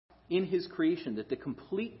in his creation, that the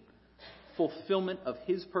complete fulfillment of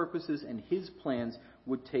his purposes and his plans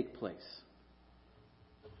would take place.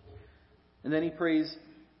 And then he prays,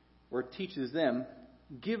 or teaches them,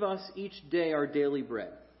 give us each day our daily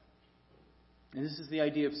bread. And this is the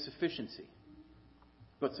idea of sufficiency,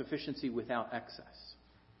 but sufficiency without excess.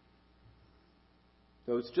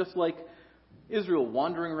 So it's just like Israel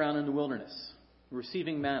wandering around in the wilderness,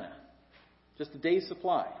 receiving manna, just a day's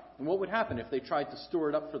supply. And what would happen if they tried to store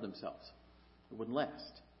it up for themselves? It wouldn't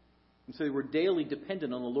last. And so they were daily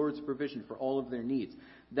dependent on the Lord's provision for all of their needs.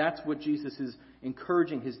 That's what Jesus is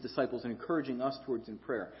encouraging his disciples and encouraging us towards in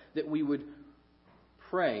prayer, that we would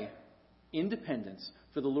pray in dependence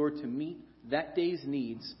for the Lord to meet that day's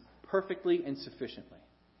needs perfectly and sufficiently.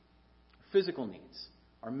 Physical needs,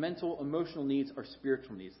 our mental, emotional needs, our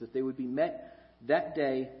spiritual needs, that they would be met that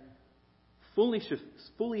day fully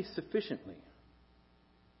sufficiently.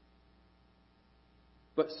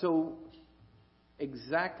 But so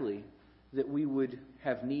exactly that we would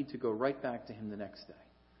have need to go right back to him the next day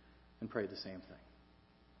and pray the same thing.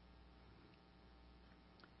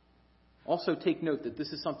 Also take note that this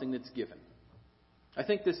is something that's given. I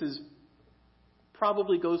think this is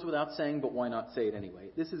probably goes without saying, but why not say it anyway?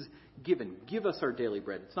 This is given. Give us our daily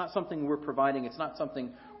bread. It's not something we're providing. It's not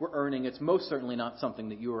something we're earning. It's most certainly not something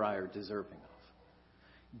that you or I are deserving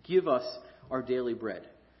of. Give us our daily bread.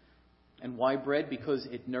 And why bread? Because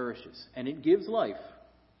it nourishes and it gives life.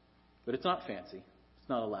 But it's not fancy. It's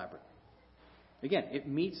not elaborate. Again, it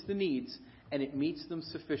meets the needs and it meets them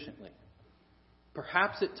sufficiently.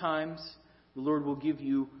 Perhaps at times the Lord will give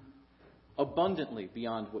you abundantly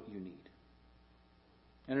beyond what you need.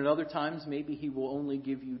 And at other times maybe he will only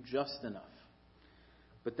give you just enough.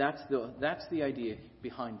 But that's the idea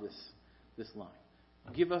behind this line.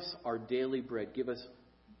 Give us our daily bread. Give us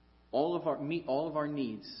meet all of our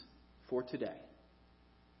needs for today.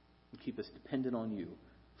 And keep us dependent on you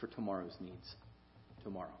for tomorrow's needs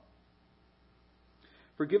tomorrow.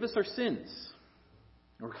 Forgive us our sins.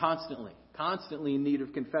 We're constantly in need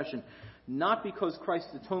of confession. Not because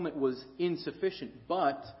Christ's atonement was insufficient,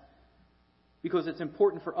 but because it's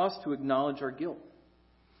important for us to acknowledge our guilt.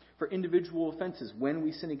 For individual offenses, when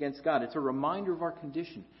we sin against God, it's a reminder of our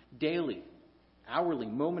condition, daily, hourly,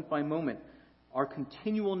 moment by moment, our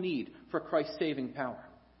continual need for Christ's saving power.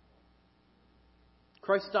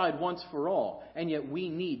 Christ died once for all, and yet we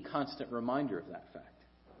need constant reminder of that fact.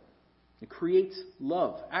 It creates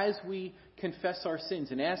love. As we confess our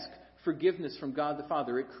sins and ask forgiveness from God the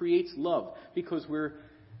Father, it creates love because we're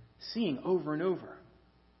seeing over and over,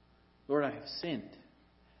 Lord, I have sinned,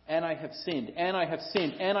 and I have sinned, and I have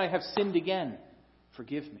sinned, and I have sinned again.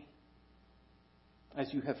 Forgive me,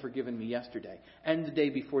 as you have forgiven me yesterday, and the day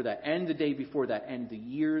before that, and the day before that, and the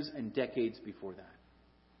years and decades before that.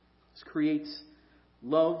 This creates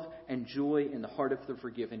love and joy in the heart of the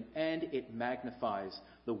forgiven, and it magnifies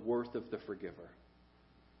the worth of the forgiver.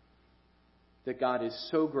 That God is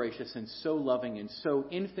so gracious and so loving and so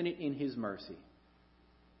infinite in his mercy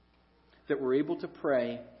that we're able to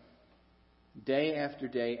pray day after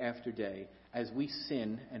day after day as we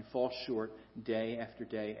sin and fall short day after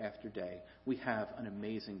day after day. We have an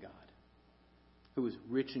amazing God who is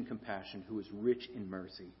rich in compassion, who is rich in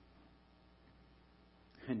mercy,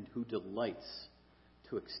 and who delights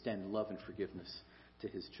to extend love and forgiveness to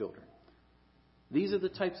his children. These are the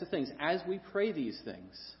types of things. As we pray these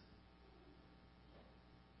things,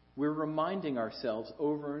 we're reminding ourselves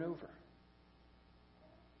over and over.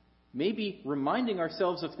 Maybe reminding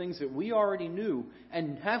ourselves of things that we already knew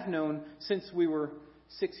and have known since we were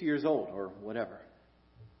 6 years old or whatever.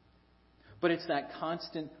 But it's that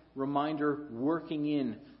constant reminder working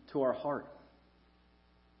in to our heart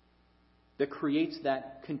that creates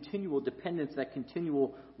that continual dependence, that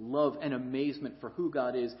continual love and amazement for who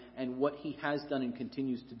God is and what he has done and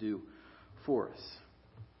continues to do for us.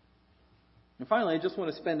 And finally, I just want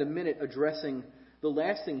to spend a minute addressing the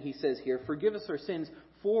last thing he says here. Forgive us our sins,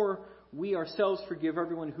 for we ourselves forgive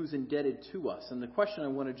everyone who's indebted to us. And the question I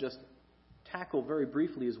want to just tackle very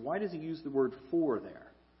briefly is, why does he use the word for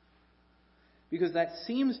there? Because that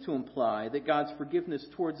seems to imply that God's forgiveness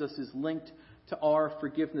towards us is linked to our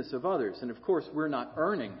forgiveness of others. And of course, we're not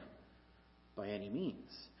earning, by any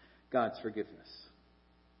means, God's forgiveness.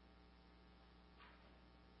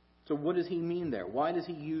 So what does he mean there? Why does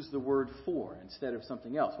he use the word for instead of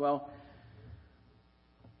something else? Well,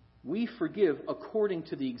 we forgive according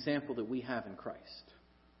to the example that we have in Christ,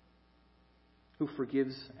 who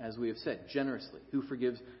forgives, as we have said, generously, who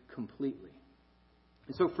forgives completely.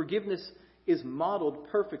 And so forgiveness is modeled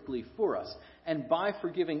perfectly for us. And by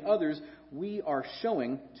forgiving others, we are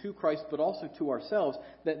showing to Christ, but also to ourselves,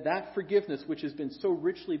 that that forgiveness which has been so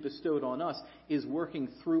richly bestowed on us is working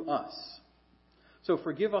through us. So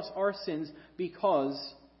forgive us our sins because,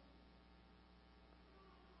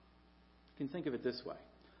 you can think of it this way.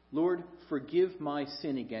 Lord, forgive my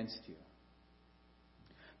sin against you.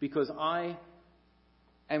 Because I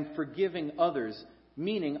am forgiving others,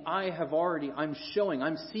 meaning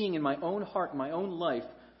I'm seeing in my own heart, in my own life,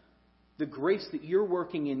 the grace that you're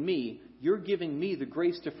working in me. You're giving me the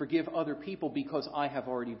grace to forgive other people because I have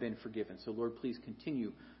already been forgiven. So Lord, please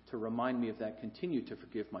continue to remind me of that. Continue to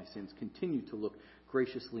forgive my sins. Continue to look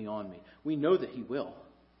graciously on me. We know that He will.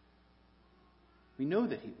 We know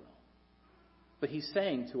that He will. But He's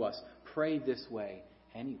saying to us, pray this way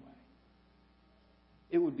anyway.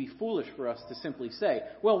 It would be foolish for us to simply say,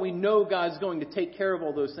 well, we know God's going to take care of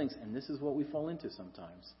all those things. And this is what we fall into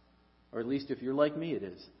sometimes. Or at least if you're like me, it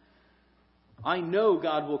is. I know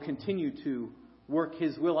God will continue to work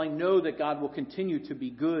His will. I know that God will continue to be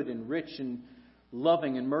good and rich and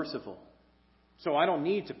loving and merciful. So I don't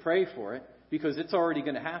need to pray for it because it's already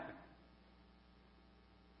going to happen.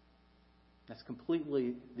 That's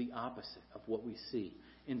completely the opposite of what we see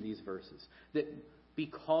in these verses. That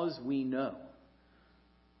because we know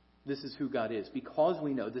this is who God is, because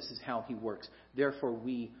we know this is how He works, therefore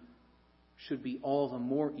we should be all the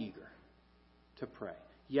more eager to pray.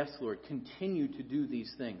 Yes, Lord, continue to do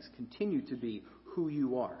these things. Continue to be who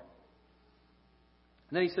you are.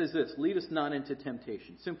 And then He says this, lead us not into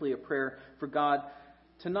temptation. Simply a prayer for God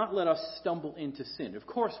to not let us stumble into sin. Of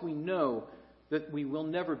course, we know that we will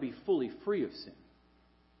never be fully free of sin.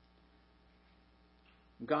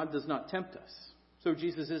 God does not tempt us. So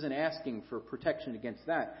Jesus isn't asking for protection against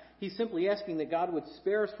that. He's simply asking that God would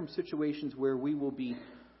spare us from situations where we will be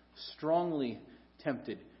strongly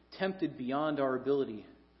tempted beyond our ability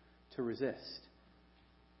to resist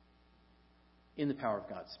in the power of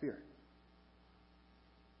God's Spirit.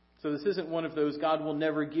 So this isn't one of those God will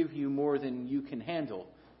never give you more than you can handle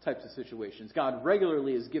types of situations. God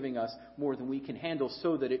regularly is giving us more than we can handle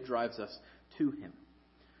so that it drives us to Him.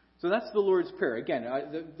 So that's the Lord's Prayer. Again,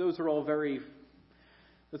 those are all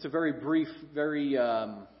that's a very brief, very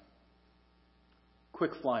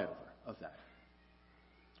quick flyover of that.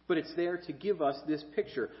 But it's there to give us this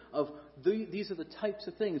picture of these are the types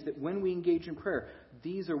of things that when we engage in prayer,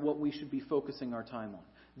 these are what we should be focusing our time on.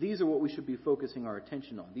 These are what we should be focusing our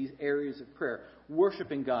attention on. These areas of prayer,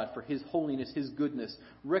 worshiping God for His holiness, His goodness,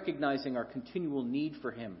 recognizing our continual need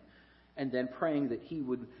for Him, and then praying that He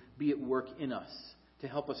would be at work in us to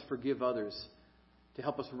help us forgive others, to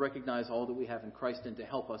help us recognize all that we have in Christ, and to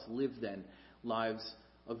help us live then lives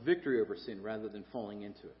of victory over sin rather than falling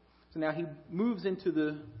into it. So now he moves into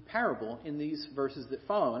the parable in these verses that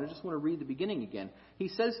follow. And I just want to read the beginning again. He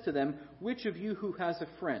says to them, which of you who has a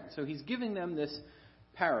friend? So he's giving them this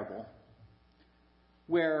parable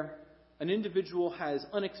where an individual has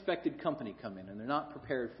unexpected company come in and they're not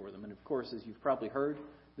prepared for them. And of course, as you've probably heard,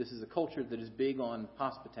 this is a culture that is big on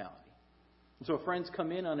hospitality. And so friends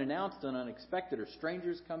come in unannounced and unexpected, or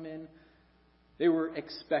strangers come in. They were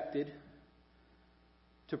expected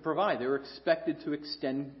to provide. They were expected to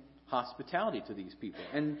extend hospitality to these people.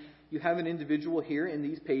 And you have an individual here in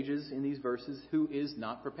these pages, in these verses, who is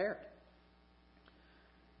not prepared.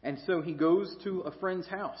 And so he goes to a friend's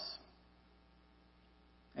house.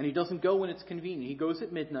 And he doesn't go when it's convenient. He goes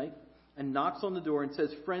at midnight and knocks on the door and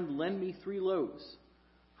says, "Friend, lend me 3 loaves.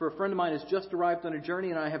 For a friend of mine has just arrived on a journey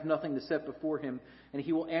and I have nothing to set before him." And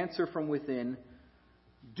he will answer from within,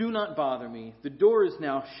 "Do not bother me. The door is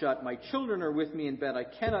now shut. My children are with me in bed. I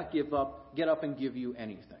cannot get up and give you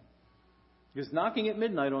anything." Because knocking at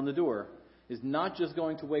midnight on the door is not just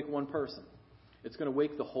going to wake one person. It's going to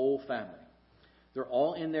wake the whole family. They're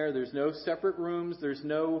all in there. There's no separate rooms.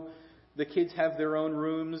 The kids have their own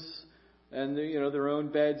rooms and their own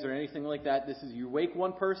beds or anything like that. You wake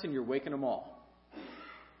one person, you're waking them all.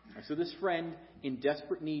 And so this friend in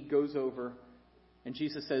desperate need goes over, and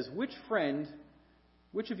Jesus says, which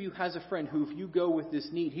of you has a friend who, if you go with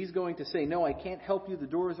this need, he's going to say, "No, I can't help you. The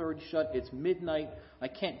door is already shut. It's midnight. I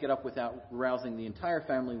can't get up without rousing the entire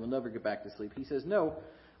family. We'll never get back to sleep." He says, "No,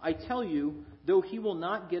 I tell you, though he will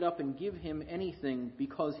not get up and give him anything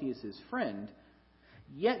because he is his friend,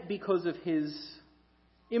 yet because of his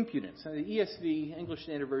impudence." Now, the ESV, English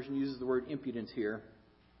Standard Version, uses the word impudence here.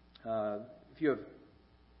 If you have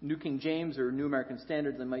New King James or New American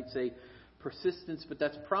Standard, they might say persistence, but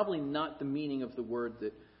that's probably not the meaning of the word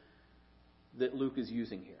that Luke is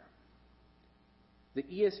using here. The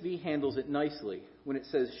ESV handles it nicely when it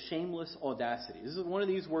says shameless audacity. This is one of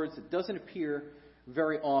these words that doesn't appear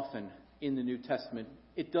very often in the New Testament.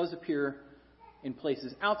 It does appear in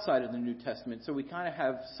places outside of the New Testament, so we kind of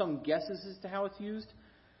have some guesses as to how it's used.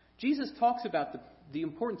 Jesus talks about the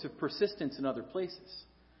importance of persistence in other places.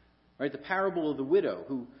 Right? The parable of the widow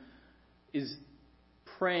who is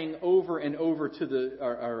praying over and over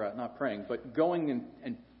to not praying, but going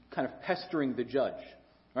and kind of pestering the judge.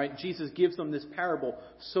 Right? Jesus gives them this parable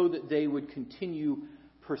so that they would continue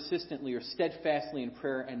persistently or steadfastly in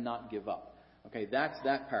prayer and not give up. Okay, that's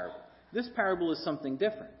that parable. This parable is something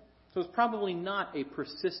different. So it's probably not a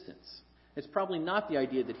persistence. It's probably not the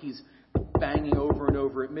idea that he's banging over and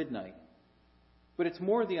over at midnight. But it's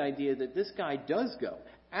more the idea that this guy does go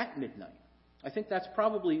at midnight. I think that's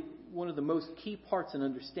probably one of the most key parts in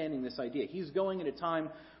understanding this idea. He's going at a time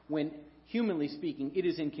when, humanly speaking, it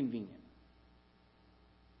is inconvenient.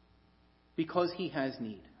 Because he has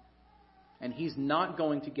need. And he's not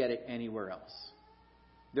going to get it anywhere else.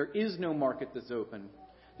 There is no market that's open.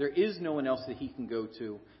 There is no one else that he can go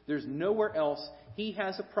to. There's nowhere else. He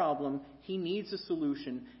has a problem. He needs a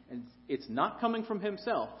solution. And it's not coming from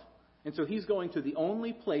himself. And so he's going to the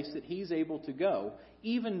only place that he's able to go,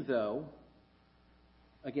 even though,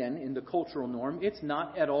 again, in the cultural norm, it's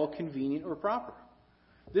not at all convenient or proper.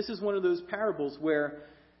 This is one of those parables where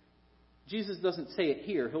Jesus doesn't say it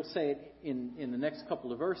here. He'll say it in the next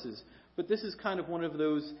couple of verses. But this is kind of one of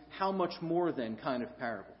those how much more than kind of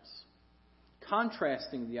parables.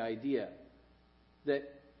 Contrasting the idea that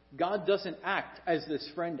God doesn't act as this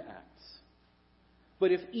friend acts.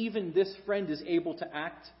 But if even this friend is able to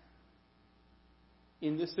act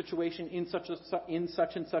in this situation in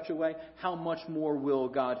such and such a way, how much more will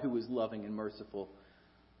God, who is loving and merciful,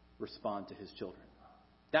 respond to his children?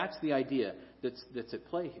 That's the idea that's at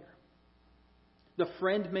play here. The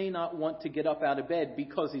friend may not want to get up out of bed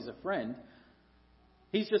because he's a friend.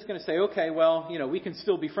 He's just going to say, okay, well, we can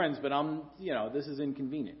still be friends, but this is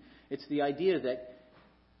inconvenient. It's the idea that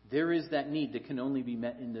there is that need that can only be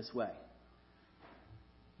met in this way.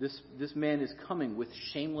 This man is coming with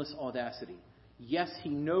shameless audacity. Yes, he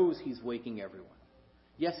knows he's waking everyone.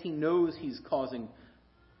 Yes, he knows he's causing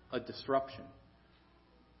a disruption.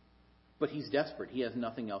 But he's desperate. He has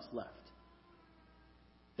nothing else left.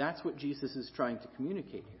 That's what Jesus is trying to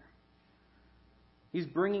communicate here. He's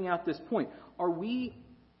bringing out this point. Are we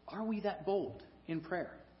that bold in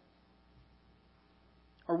prayer?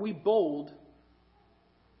 Are we bold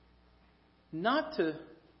not to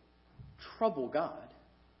trouble God?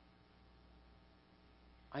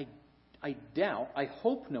 I doubt, I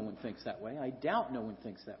hope no one thinks that way. I doubt no one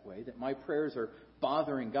thinks that way, that my prayers are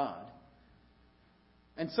bothering God.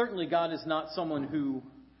 And certainly God is not someone who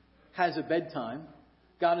has a bedtime.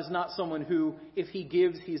 God is not someone who, if he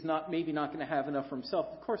gives, he's maybe not going to have enough for himself.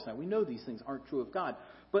 Of course not. We know these things aren't true of God.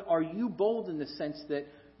 But are you bold in the sense that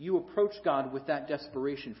you approach God with that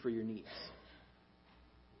desperation for your needs?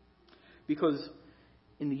 Because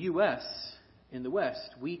in the U.S., in the West,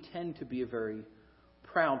 we tend to be a very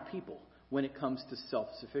proud people when it comes to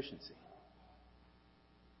self-sufficiency.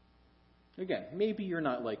 Again, maybe you're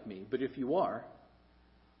not like me, but if you are,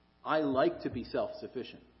 I like to be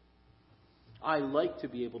self-sufficient. I like to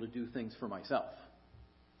be able to do things for myself.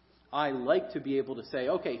 I like to be able to say,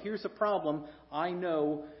 okay, here's a problem. I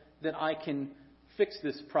know that I can fix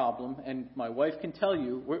this problem. And my wife can tell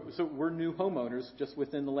you, we're new homeowners just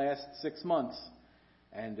within the last 6 months.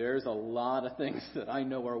 And there's a lot of things that I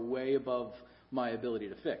know are way above my ability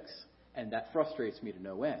to fix. And that frustrates me to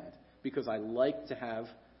no end. Because I like to have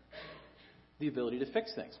the ability to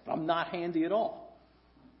fix things. But I'm not handy at all.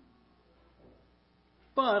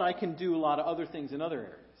 But I can do a lot of other things in other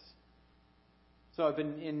areas. So I've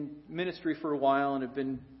been in ministry for a while and have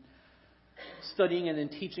been studying and then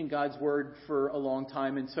teaching God's Word for a long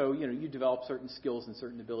time. And so, you develop certain skills and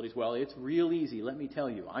certain abilities. Well, it's real easy, let me tell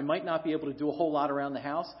you. I might not be able to do a whole lot around the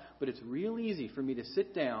house, but it's real easy for me to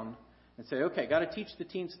sit down and say, okay, got to teach the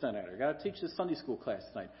teens tonight, or got to teach the Sunday school class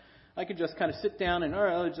tonight. I could just kind of sit down and, all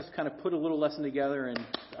right, I'll just kind of put a little lesson together and,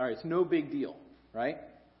 all right, it's no big deal, right?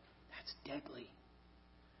 That's deadly.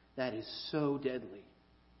 That is so deadly.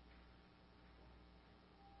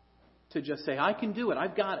 To just say, I can do it.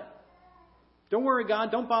 I've got it. Don't worry,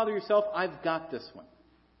 God. Don't bother yourself. I've got this one.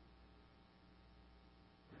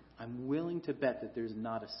 I'm willing to bet that there's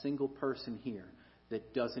not a single person here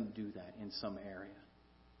that doesn't do that in some area.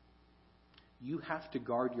 You have to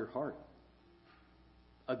guard your heart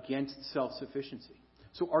against self-sufficiency.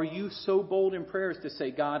 So are you so bold in prayers to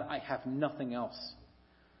say, God, I have nothing else?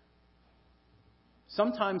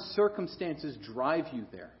 Sometimes circumstances drive you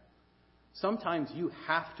there. Sometimes you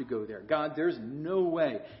have to go there. God, there's no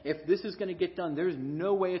way. If this is going to get done, there's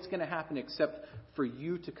no way it's going to happen except for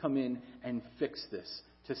you to come in and fix this,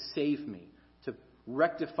 to save me, to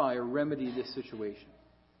rectify or remedy this situation.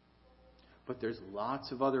 But there's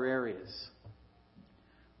lots of other areas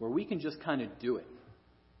where we can just kind of do it.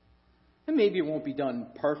 And maybe it won't be done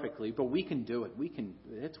perfectly, but we can do it.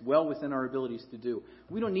 It's well within our abilities to do.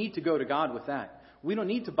 We don't need to go to God with that. We don't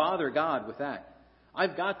need to bother God with that.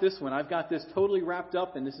 I've got this one. I've got this totally wrapped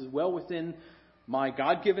up, and this is well within my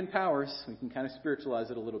God-given powers. We can kind of spiritualize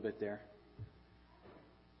it a little bit there.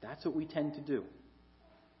 That's what we tend to do.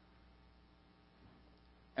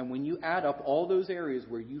 And when you add up all those areas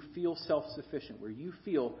where you feel self-sufficient, where you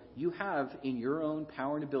feel you have in your own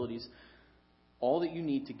power and abilities all that you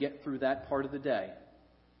need to get through that part of the day,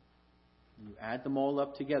 you add them all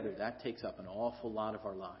up together, that takes up an awful lot of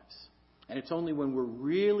our lives. And it's only when we're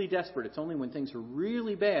really desperate, it's only when things are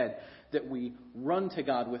really bad that we run to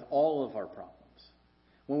God with all of our problems.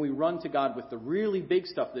 When we run to God with the really big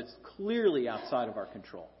stuff that's clearly outside of our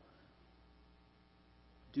control.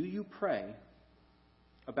 Do you pray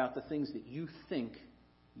about the things that you think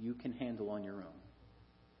you can handle on your own?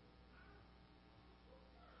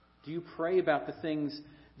 Do you pray about the things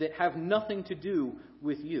that have nothing to do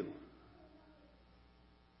with you?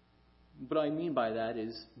 What I mean by that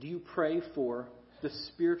is, do you pray for the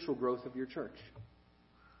spiritual growth of your church?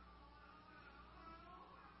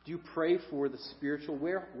 Do you pray for the spiritual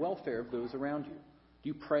welfare of those around you? Do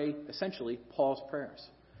you pray, essentially, Paul's prayers?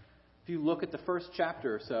 If you look at the first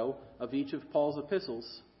chapter or so of each of Paul's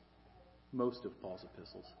epistles, most of Paul's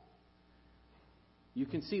epistles, you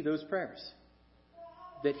can see those prayers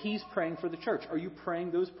that he's praying for the church. Are you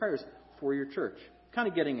praying those prayers for your church? Kind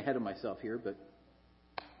of getting ahead of myself here, but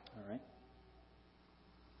all right.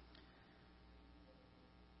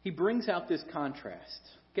 He brings out this contrast.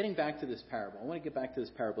 Getting back to this parable, I want to get back to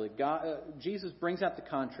this parable. Jesus brings out the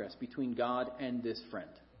contrast between God and this friend.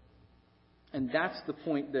 And that's the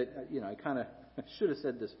point that, I should have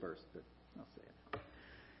said this first, but I'll say it.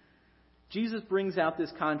 Jesus brings out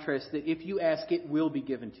this contrast that if you ask, it will be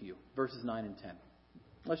given to you. Verses 9 and 10.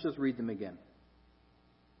 Let's just read them again.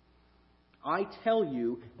 I tell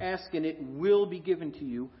you, ask and it will be given to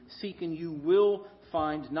you. Seek and you will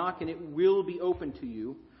find. Knock and it will be open to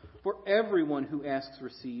you. For everyone who asks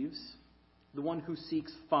receives. The one who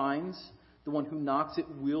seeks finds. The one who knocks, it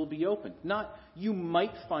will be opened. Not you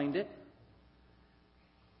might find it.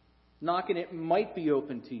 Knock and it might be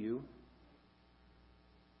open to you.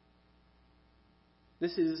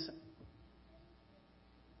 This is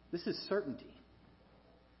certainty.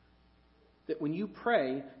 That when you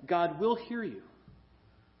pray, God will hear you.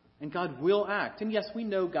 And God will act. And yes, we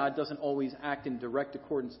know God doesn't always act in direct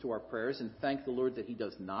accordance to our prayers. And thank the Lord that He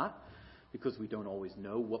does not. Because we don't always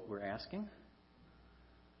know what we're asking.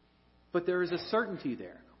 But there is a certainty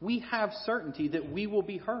there. We have certainty that we will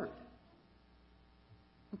be heard.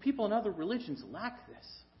 And people in other religions lack this.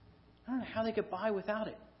 I don't know how they get by without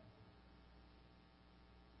it.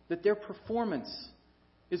 That their performance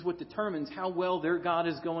is what determines how well their God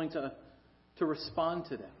is going to respond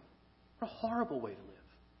to them. What a horrible way to live.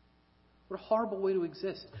 What a horrible way to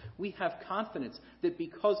exist. We have confidence that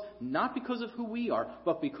not because of who we are,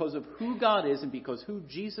 but because of who God is and because who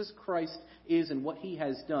Jesus Christ is and what He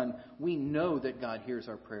has done, we know that God hears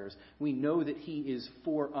our prayers. We know that He is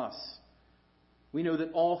for us. We know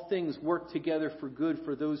that all things work together for good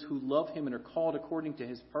for those who love Him and are called according to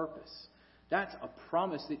His purpose. That's a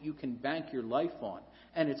promise that you can bank your life on.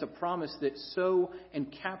 And it's a promise that so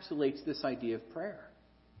encapsulates this idea of prayer.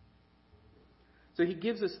 So he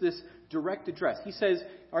gives us this direct address. He says,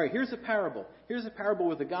 all right, here's a parable. Here's a parable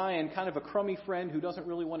with a guy and kind of a crummy friend who doesn't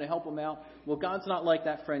really want to help him out. Well, God's not like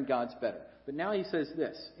that friend. God's better. But now he says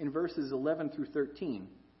this in verses 11 through 13.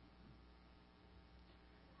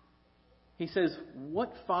 He says,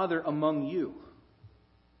 what father among you?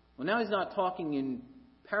 Well, now he's not talking in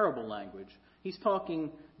parable language. He's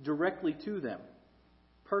talking directly to them,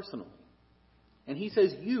 personally. And he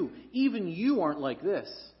says, even you aren't like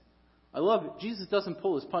this. I love it. Jesus doesn't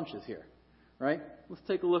pull his punches here, right? Let's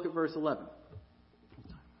take a look at verse 11.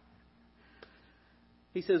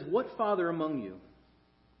 He says, what father among you,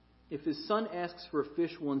 if his son asks for a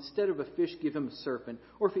fish, will instead of a fish give him a serpent?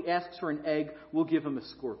 Or if he asks for an egg, will give him a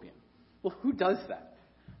scorpion? Well, who does that?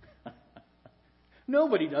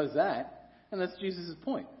 Nobody does that. And that's Jesus'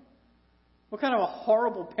 point. What kind of a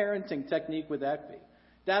horrible parenting technique would that be?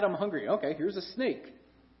 Dad, I'm hungry. Okay, here's a snake.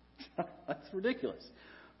 That's ridiculous.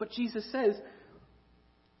 But Jesus says,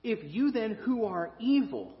 if you then who are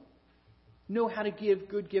evil know how to give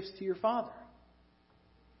good gifts to your Father.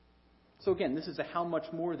 So again, this is a how much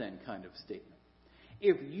more than kind of statement.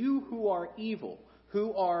 If you who are evil,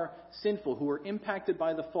 who are sinful, who are impacted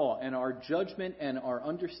by the fall, and our judgment and our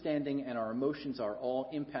understanding and our emotions are all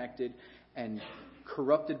impacted and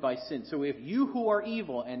corrupted by sin. So if you who are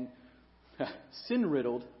evil and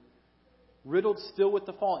sin-riddled, riddled still with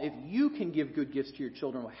the fall, if you can give good gifts to your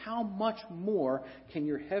children, how much more can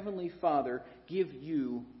your Heavenly Father give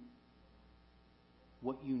you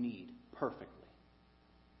what you need perfectly?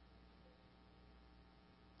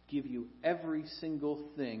 Give you every single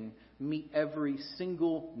thing, meet every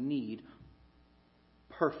single need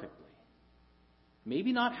perfectly.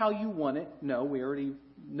 Maybe not how you want it. No, we already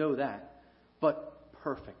know that. But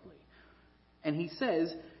perfectly. And he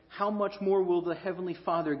says, how much more will the Heavenly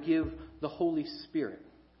Father give the Holy Spirit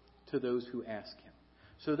to those who ask Him?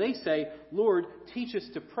 So they say, Lord, teach us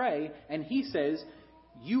to pray. And he says,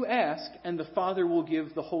 you ask and the Father will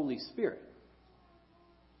give the Holy Spirit.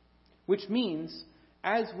 Which means,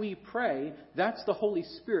 as we pray, that's the Holy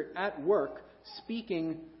Spirit at work,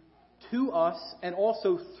 speaking to us and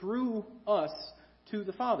also through us to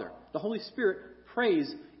the Father. The Holy Spirit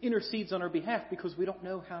prays, intercedes on our behalf because we don't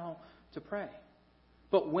know how to pray.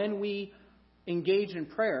 But when we engage in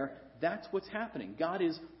prayer, that's what's happening. God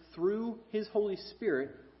is, through His Holy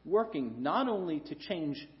Spirit, working not only to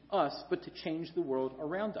change us, but to change the world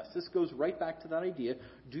around us. This goes right back to that idea.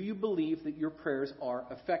 Do you believe that your prayers are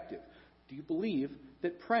effective? Do you believe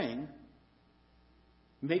that praying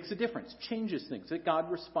makes a difference, changes things, that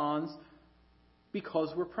God responds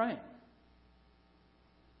because we're praying?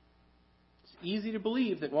 It's easy to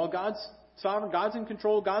believe that, well, God's sovereign, God's in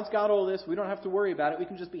control, God's got all this, we don't have to worry about it, we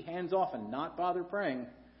can just be hands off and not bother praying.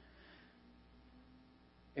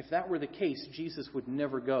 If that were the case, Jesus would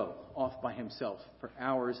never go off by himself for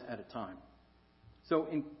hours at a time. So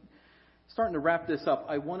in starting to wrap this up,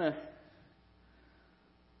 I want to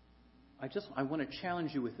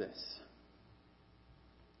challenge you with this.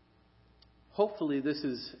 Hopefully this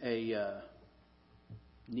is a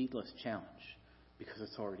needless challenge because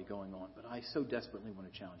it's already going on. But I so desperately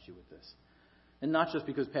want to challenge you with this. And not just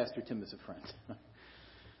because Pastor Tim is a friend.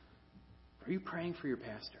 Are you praying for your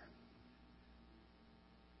pastor?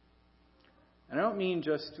 And I don't mean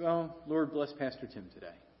just, well, Lord bless Pastor Tim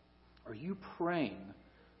today. Are you praying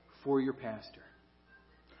for your pastor?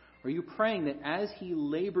 Are you praying that as he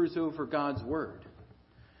labors over God's Word,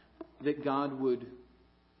 that God would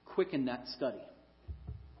quicken that study?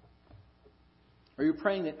 Are you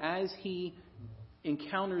praying that as he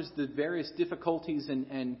encounters the various difficulties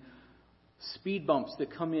and speed bumps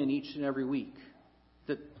that come in each and every week,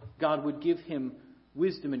 that God would give him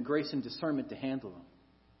wisdom and grace and discernment to handle them?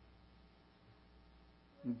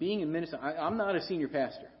 And being in ministry, I'm not a senior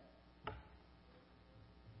pastor.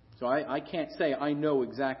 So I can't say I know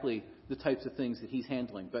exactly the types of things that he's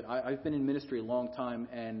handling. But I've been in ministry a long time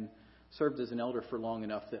and served as an elder for long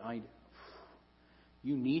enough that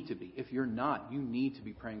you need to be. If you're not, you need to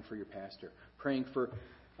be praying for your pastor. Praying for,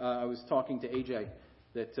 I was talking to AJ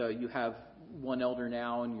that you have one elder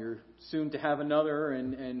now and you're soon to have another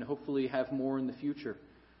and hopefully have more in the future.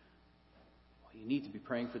 Well, you need to be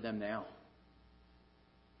praying for them now.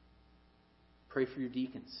 Pray for your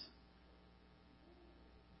deacons.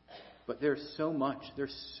 But there's so much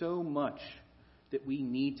that we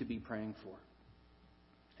need to be praying for.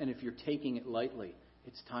 And if you're taking it lightly,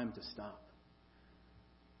 it's time to stop.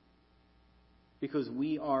 Because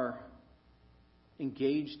we are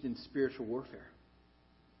engaged in spiritual warfare.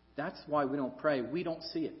 That's why we don't pray. We don't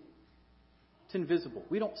see it. It's invisible.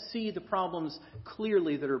 We don't see the problems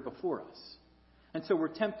clearly that are before us. And so we're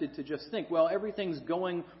tempted to just think, well, everything's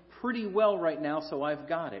going pretty well right now, so I've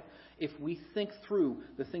got it. If we think through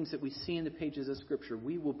the things that we see in the pages of Scripture,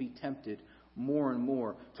 we will be tempted more and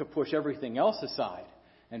more to push everything else aside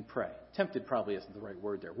and pray. Tempted probably isn't the right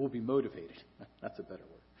word there. We'll be motivated. That's a better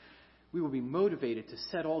word. We will be motivated to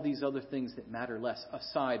set all these other things that matter less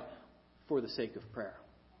aside for the sake of prayer.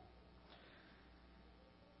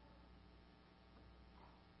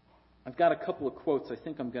 I've got a couple of quotes. I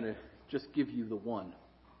think I'm going to just give you the one.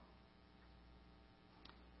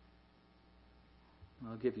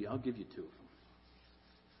 I'll give you two of them.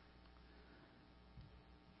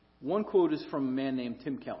 One quote is from a man named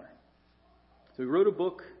Tim Keller. So he wrote a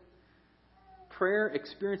book, Prayer,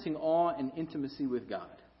 Experiencing Awe and Intimacy with God.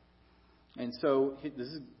 And so this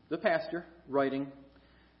is the pastor writing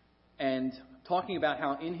and talking about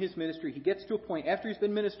how in his ministry he gets to a point after he's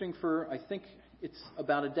been ministering for, I think it's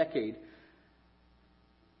about a decade,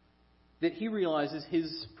 that he realizes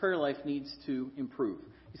his prayer life needs to improve.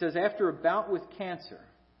 He says after a bout with cancer,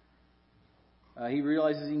 he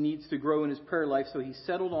realizes he needs to grow in his prayer life, so he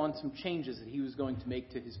settled on some changes that he was going to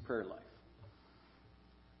make to his prayer life.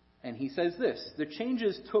 And he says this: "The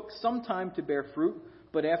changes took some time to bear fruit,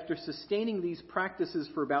 but after sustaining these practices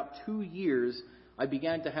for about 2 years, I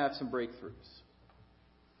began to have some breakthroughs."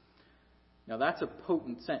 Now that's a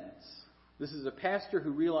potent sentence. This is a pastor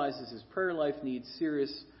who realizes his prayer life needs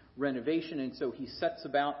serious renovation, and so he sets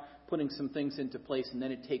about putting some things into place, and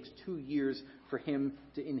then it takes 2 years for him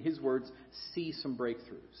to, in his words, see some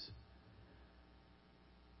breakthroughs.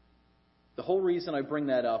 The whole reason I bring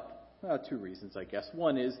that up, two reasons, I guess.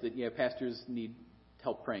 One is that pastors need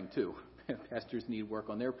help praying too. Pastors need work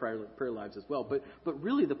on their prayer lives as well. But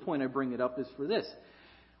really the point I bring it up is for this.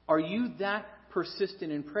 Are you that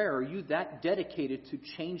persistent in prayer? Are you that dedicated to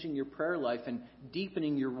changing your prayer life and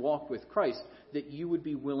deepening your walk with Christ that you would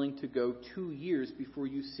be willing to go 2 years before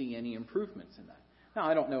you see any improvements in that? Now,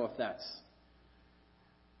 I don't know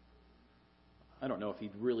if he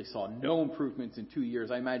really saw no improvements in 2 years.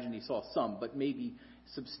 I imagine he saw some, but maybe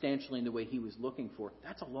substantially in the way he was looking for.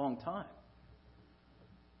 That's a long time.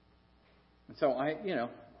 And so I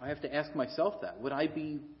have to ask myself that. Would I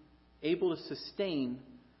be able to sustain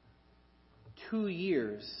 2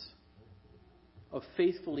 years of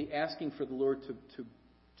faithfully asking for the Lord to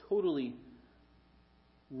totally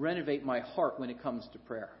renovate my heart when it comes to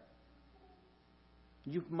prayer?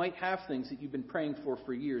 You might have things that you've been praying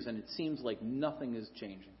for years, and it seems like nothing is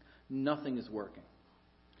changing. Nothing is working.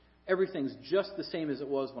 Everything's just the same as it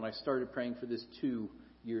was when I started praying for this 2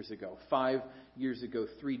 years ago, 5 years ago,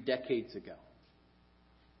 3 decades ago.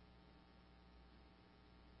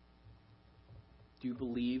 Do you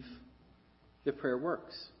believe that prayer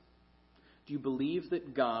works? Do you believe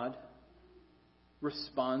that God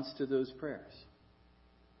responds to those prayers?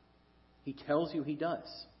 He tells you He does.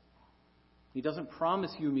 He doesn't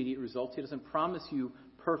promise you immediate results. He doesn't promise you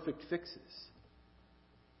perfect fixes.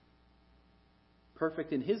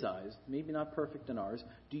 Perfect in His eyes, maybe not perfect in ours.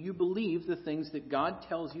 Do you believe the things that God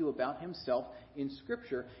tells you about Himself in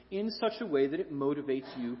Scripture in such a way that it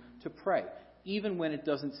motivates you to pray, even when it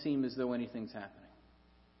doesn't seem as though anything's happening?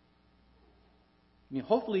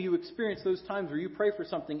 Hopefully you experience those times where you pray for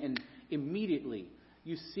something and immediately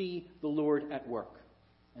you see the Lord at work.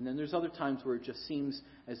 And then there's other times where it just seems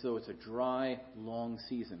as though it's a dry, long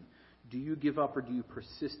season. Do you give up or do you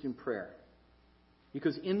persist in prayer?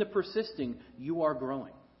 Because in the persisting, you are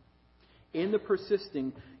growing. In the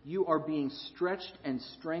persisting, you are being stretched and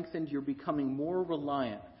strengthened. You're becoming more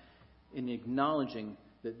reliant in acknowledging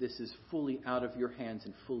that this is fully out of your hands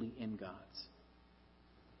and fully in God's.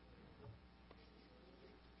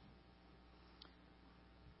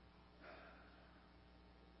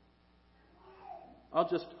 The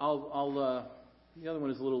other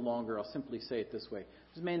one is a little longer. I'll simply say it this way.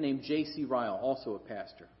 There's a man named J.C. Ryle, also a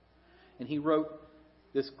pastor. And he wrote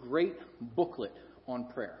this great booklet on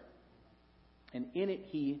prayer. And in it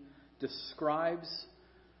he describes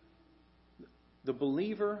the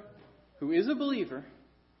believer who is a believer,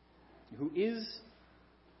 who is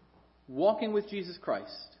walking with Jesus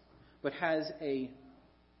Christ, but has a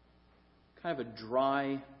kind of a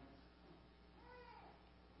dry,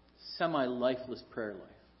 semi-lifeless prayer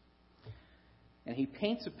life. And he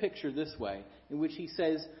paints a picture this way, in which he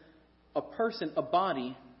says a person, a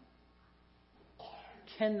body,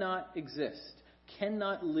 cannot exist,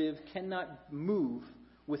 cannot live, cannot move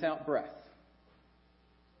without breath.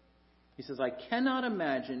 He says, I cannot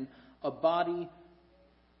imagine a body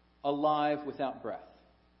alive without breath.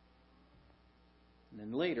 And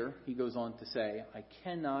then later, he goes on to say, I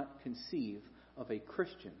cannot conceive of a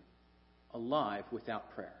Christian alive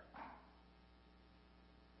without prayer.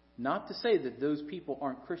 Not to say that those people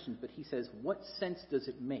aren't Christians, but he says, what sense does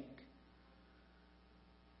it make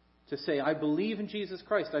to say, I believe in Jesus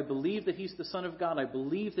Christ, I believe that He's the Son of God, I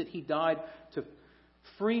believe that He died to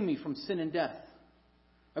free me from sin and death,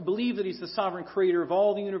 I believe that He's the sovereign creator of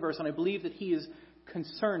all the universe, and I believe that He is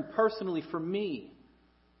concerned personally for me,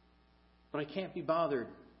 but I can't be bothered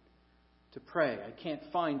to pray. I can't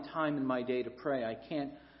find time in my day to pray. I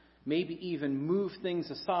can't maybe even move things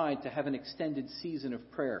aside to have an extended season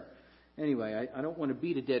of prayer. Anyway, I don't want to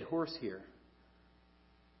beat a dead horse here.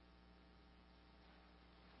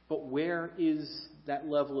 But where is that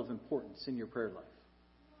level of importance in your prayer life?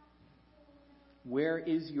 Where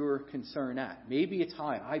is your concern at? Maybe it's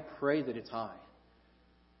high. I pray that it's high.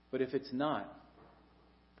 But if it's not,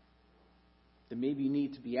 then maybe you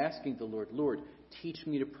need to be asking the Lord, Lord, teach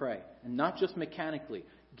me to pray. And not just mechanically.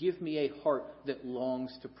 Give me a heart that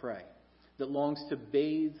longs to pray, that longs to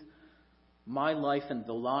bathe my life and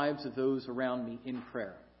the lives of those around me in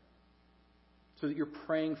prayer. So that you're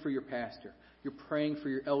praying for your pastor, you're praying for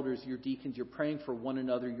your elders, your deacons, you're praying for one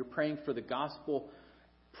another, you're praying for the gospel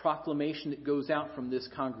proclamation that goes out from this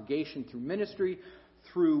congregation through ministry,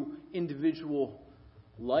 through individual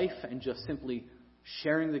life and just simply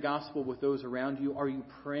sharing the gospel with those around you? Are you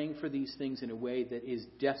praying for these things in a way that is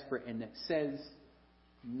desperate and that says,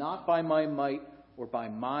 not by my might or by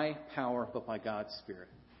my power, but by God's Spirit?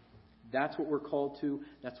 That's what we're called to.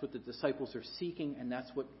 That's what the disciples are seeking, and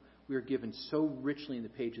that's what we are given so richly in the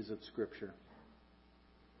pages of Scripture.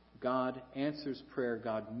 God answers prayer.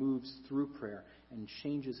 God moves through prayer and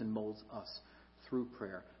changes and molds us through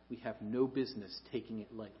prayer. We have no business taking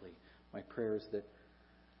it lightly. My prayer is that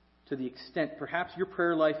to the extent, perhaps your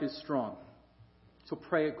prayer life is strong, so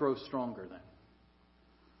pray it grows stronger then.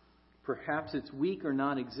 Perhaps it's weak or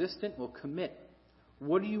non-existent. Well, commit.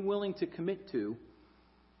 What are you willing to commit to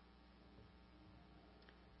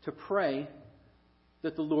pray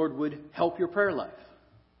that the Lord would help your prayer life?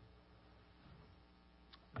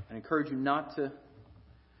 I encourage you not to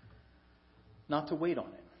wait on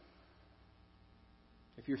it.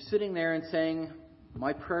 If you're sitting there and saying,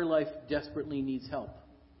 my prayer life desperately needs help,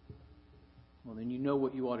 well, then you know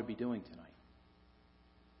what you ought to be doing tonight.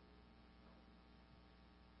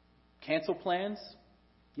 Cancel plans?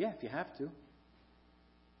 Yeah, if you have to.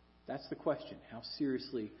 That's the question. How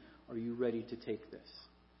seriously are you ready to take this?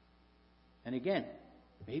 And again,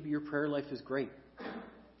 maybe your prayer life is great.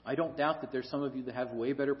 I don't doubt that there's some of you that have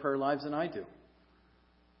way better prayer lives than I do.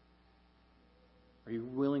 Are you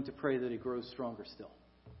willing to pray that it grows stronger still?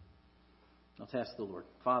 Let's ask the Lord.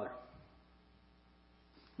 Father,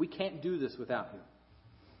 we can't do this without you.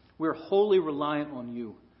 We're wholly reliant on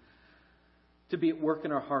you to be at work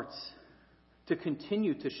in our hearts, to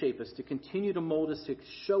continue to shape us, to continue to mold us, to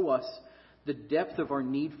show us the depth of our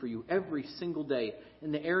need for you every single day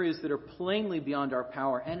in the areas that are plainly beyond our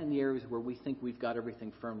power and in the areas where we think we've got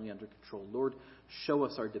everything firmly under control. Lord, show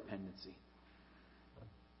us our dependency.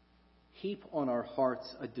 Heap on our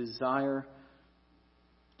hearts a desire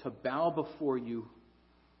to bow before you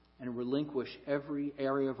and relinquish every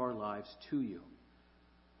area of our lives to you.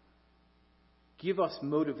 Give us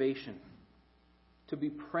motivation to be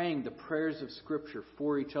praying the prayers of Scripture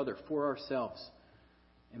for each other, for ourselves.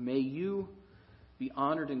 And may you be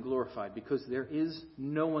honored and glorified, because there is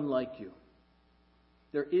no one like you.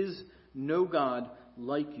 There is no God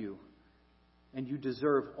like you, and you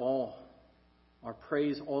deserve all our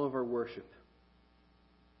praise, all of our worship.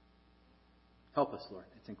 Help us, Lord.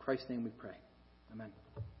 It's in Christ's name we pray. Amen.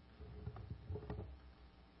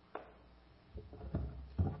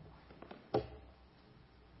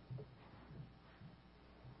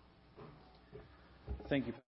 Thank you.